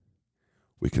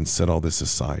 we can set all this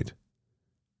aside.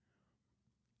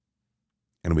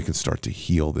 And we can start to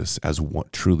heal this as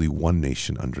truly one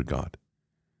nation under God.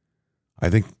 I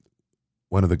think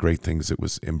one of the great things that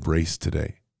was embraced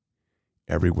today,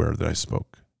 everywhere that I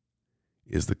spoke,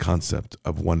 is the concept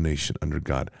of one nation under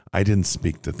God. I didn't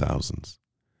speak to thousands.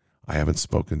 I haven't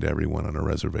spoken to everyone on a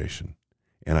reservation.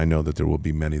 And I know that there will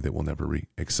be many that will never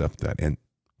accept that. And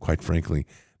quite frankly,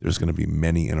 there's going to be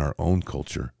many in our own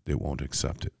culture that won't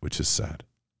accept it, which is sad.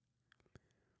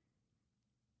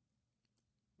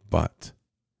 But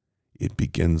it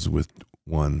begins with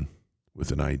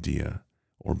an idea,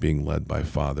 or being led by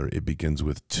Father. It begins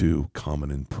with two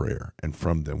common in prayer, and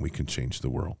from them we can change the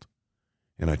world.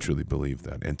 And I truly believe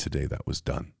that, and today that was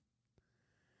done.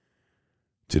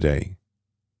 Today,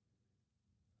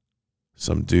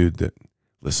 some dude that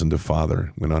listened to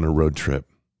Father went on a road trip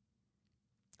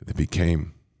that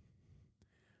became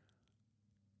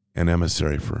an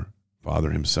emissary for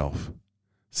Father himself,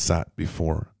 sat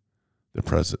before the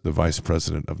vice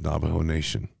president of Navajo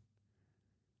Nation,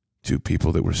 two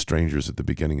people that were strangers at the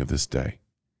beginning of this day,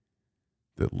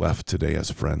 that left today as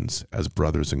friends, as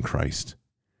brothers in Christ,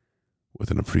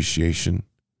 with an appreciation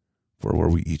for where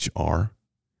we each are,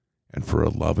 and for a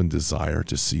love and desire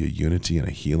to see a unity and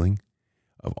a healing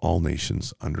of all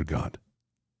nations under God.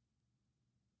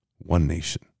 One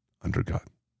nation under God.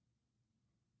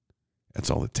 That's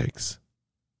all it takes.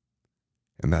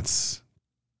 And that's,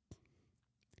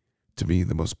 to me,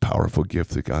 the most powerful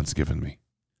gift that God's given me.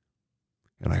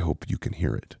 And I hope you can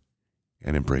hear it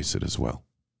and embrace it as well.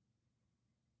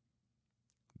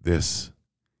 This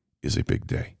is a big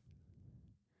day.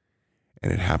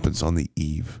 And it happens on the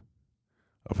eve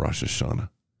of Rosh Hashanah,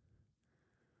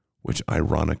 which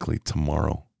ironically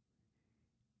tomorrow,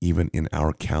 even in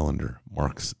our calendar,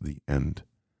 marks the end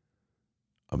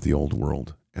of the old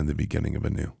world and the beginning of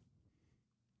a new.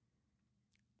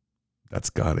 That's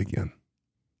God again.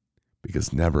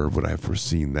 Because never would I have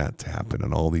foreseen that to happen,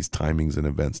 and all these timings and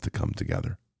events to come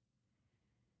together.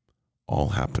 All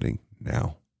happening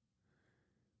now,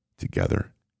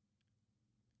 together,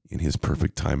 in his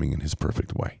perfect timing and his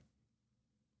perfect way.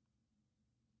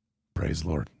 Praise the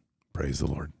Lord. Praise the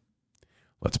Lord.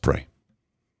 Let's pray.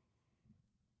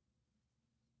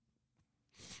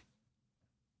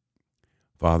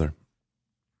 Father,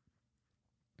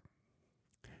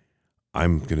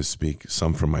 I'm going to speak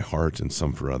some from my heart and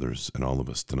some for others and all of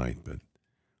us tonight, but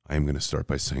I am going to start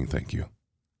by saying thank you.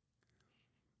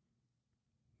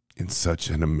 In such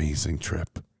an amazing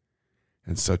trip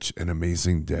and such an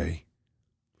amazing day,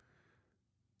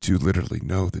 to literally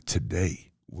know that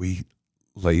today we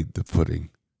laid the footing.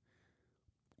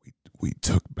 We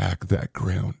took back that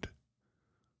ground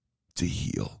to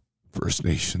heal First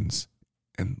Nations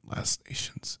and Last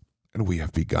Nations, and we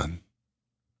have begun.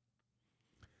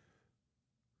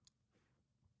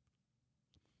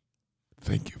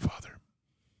 Thank you, Father.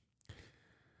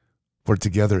 For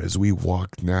together as we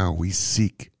walk now, we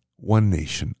seek one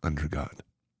nation under God.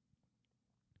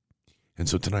 And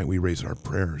so tonight we raise our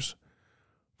prayers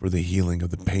for the healing of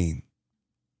the pain,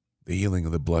 the healing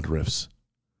of the blood rifts,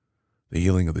 the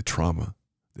healing of the trauma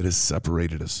that has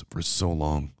separated us for so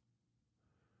long.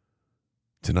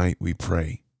 Tonight we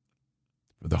pray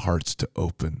for the hearts to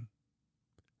open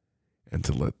and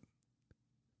to let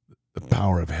the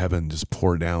power of heaven just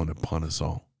pour down upon us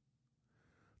all,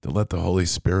 to let the Holy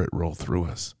Spirit roll through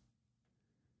us,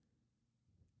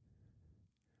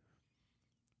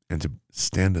 and to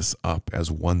stand us up as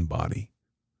one body.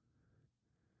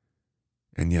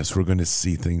 And yes, we're going to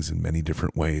see things in many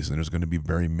different ways, and there's going to be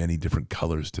very many different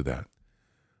colors to that.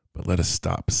 But let us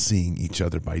stop seeing each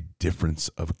other by difference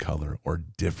of color or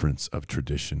difference of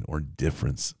tradition or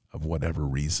difference of whatever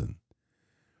reason.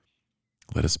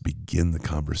 Let us begin the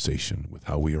conversation with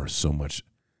how we are so much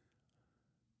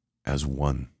as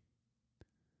one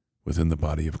within the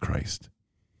body of Christ.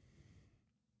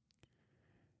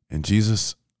 And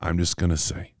Jesus, I'm just going to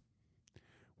say,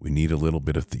 we need a little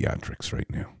bit of theatrics right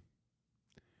now.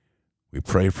 We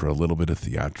pray for a little bit of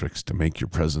theatrics to make your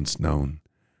presence known,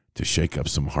 to shake up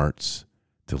some hearts,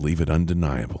 to leave it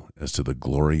undeniable as to the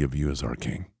glory of you as our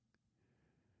King.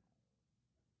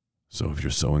 So if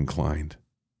you're so inclined,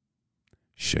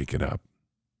 shake it up,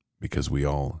 because we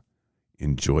all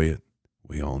enjoy it,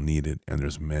 we all need it, and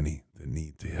there's many that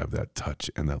need to have that touch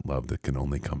and that love that can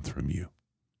only come from you.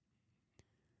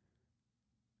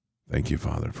 Thank you,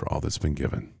 Father, for all that's been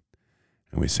given.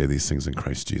 And we say these things in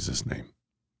Christ Jesus' name.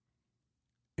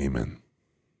 Amen.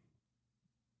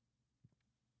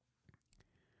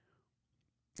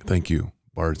 Thank you,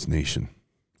 Bard's Nation,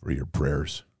 for your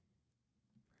prayers.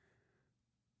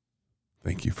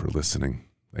 Thank you for listening.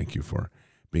 Thank you for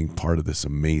being part of this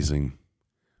amazing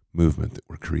movement that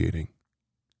we're creating.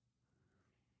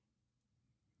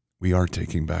 We are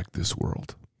taking back this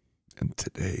world. And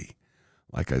today,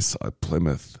 like I saw at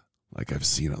Plymouth, like I've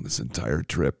seen on this entire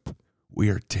trip, we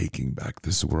are taking back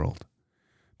this world.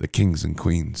 The kings and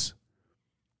queens,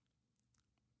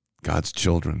 God's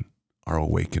children, are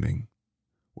awakening.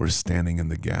 We're standing in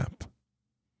the gap.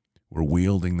 We're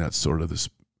wielding that sword of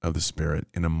the Spirit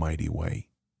in a mighty way.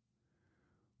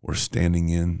 We're standing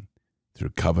in through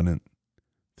covenant,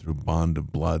 through bond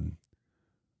of blood,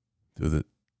 through the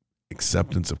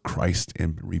acceptance of Christ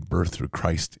and rebirth through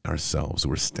Christ ourselves.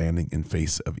 We're standing in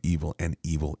face of evil, and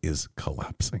evil is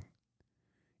collapsing.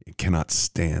 It cannot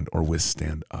stand or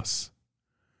withstand us.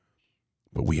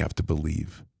 But we have to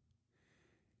believe,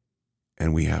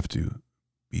 and we have to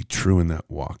be true in that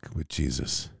walk with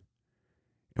Jesus,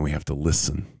 and we have to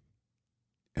listen,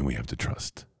 and we have to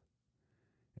trust.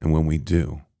 And when we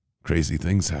do, crazy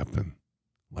things happen,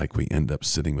 like we end up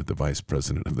sitting with the vice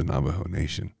president of the Navajo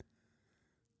Nation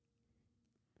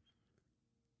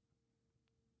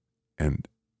and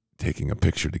taking a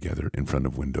picture together in front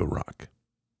of Window Rock,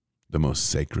 the most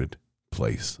sacred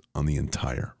place on the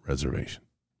entire reservation.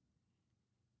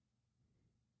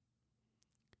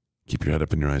 Keep your head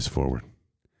up and your eyes forward.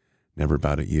 Never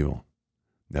bow to evil.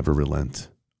 Never relent.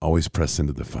 Always press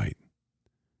into the fight.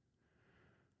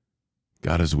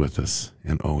 God is with us,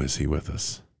 and oh, is he with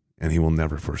us. And he will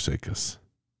never forsake us.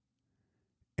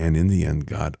 And in the end,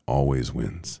 God always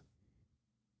wins.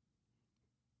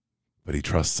 But he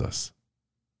trusts us.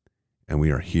 And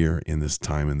we are here in this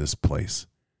time, in this place,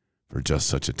 for just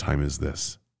such a time as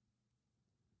this.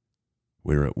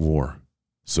 We're at war.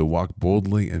 So walk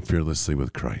boldly and fearlessly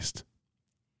with Christ.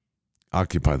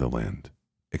 Occupy the land.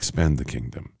 Expand the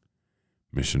kingdom.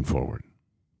 Mission forward.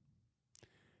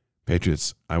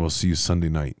 Patriots, I will see you Sunday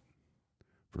night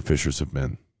for Fishers of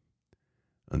Men.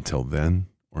 Until then,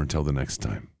 or until the next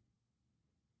time,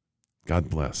 God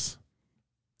bless.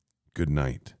 Good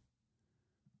night.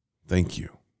 Thank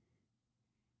you.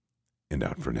 And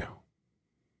out for now.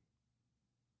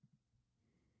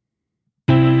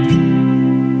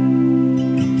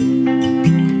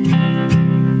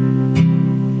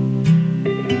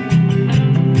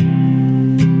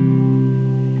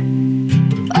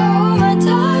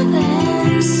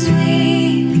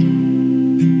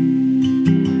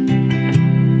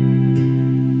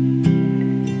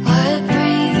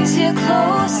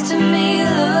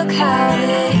 How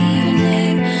the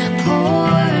evening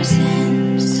pours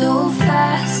in so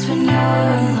fast when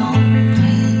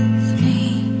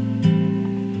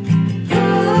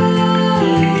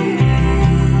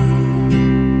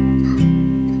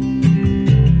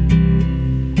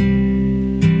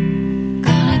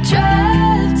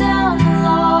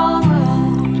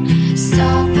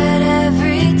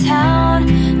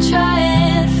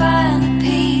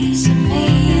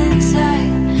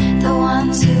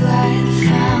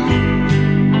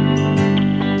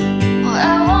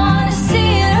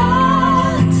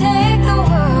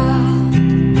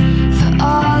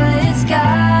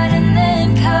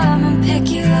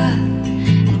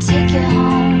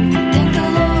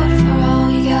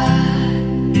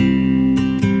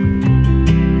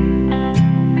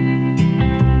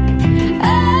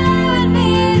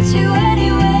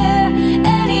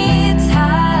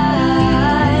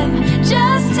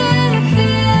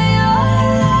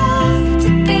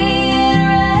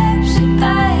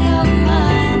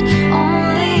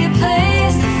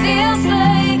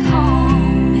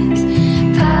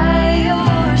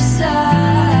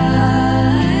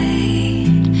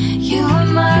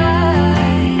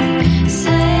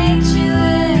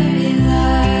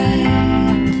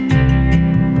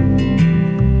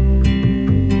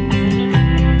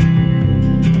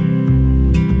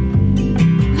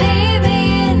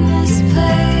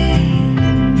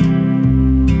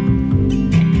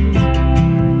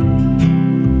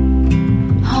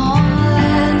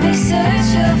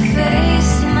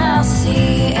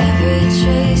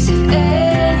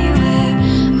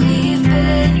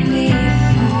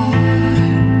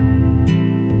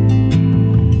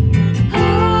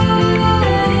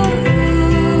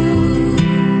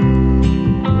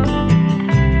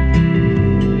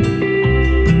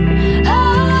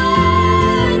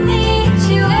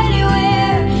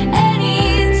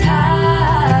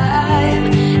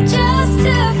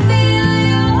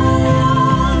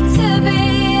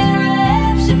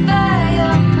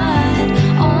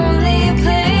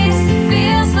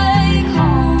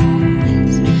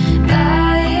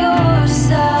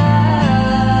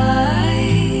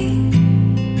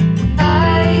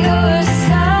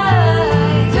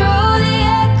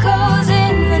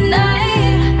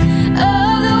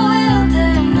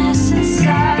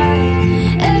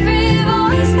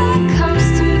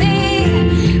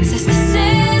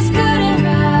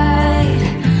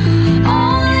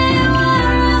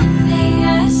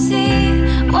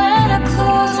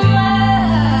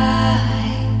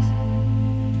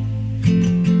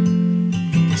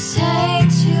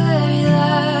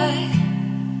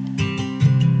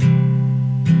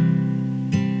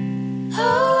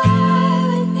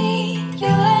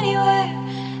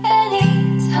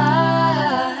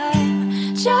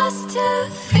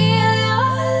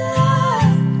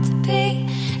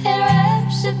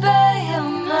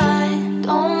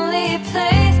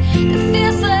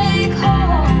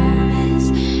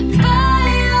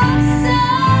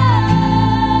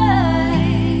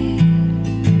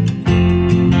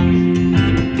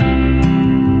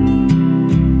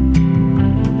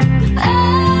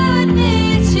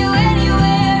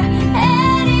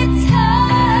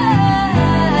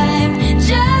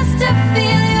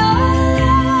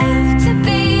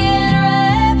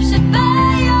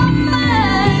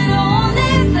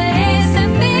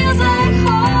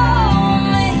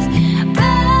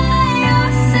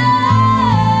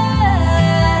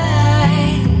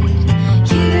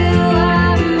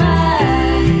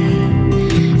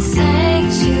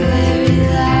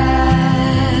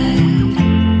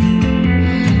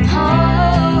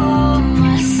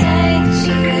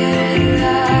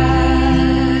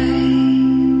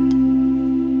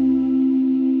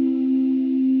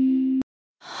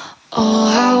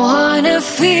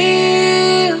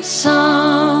feel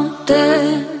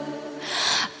something.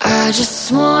 I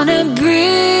just wanna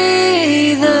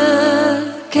breathe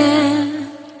again.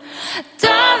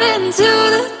 Dive into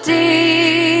the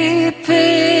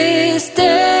deepest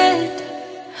end.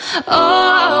 Oh,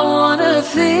 I wanna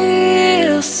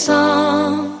feel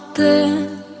something.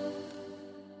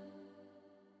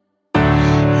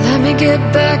 Let me get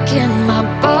back in my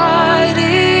body.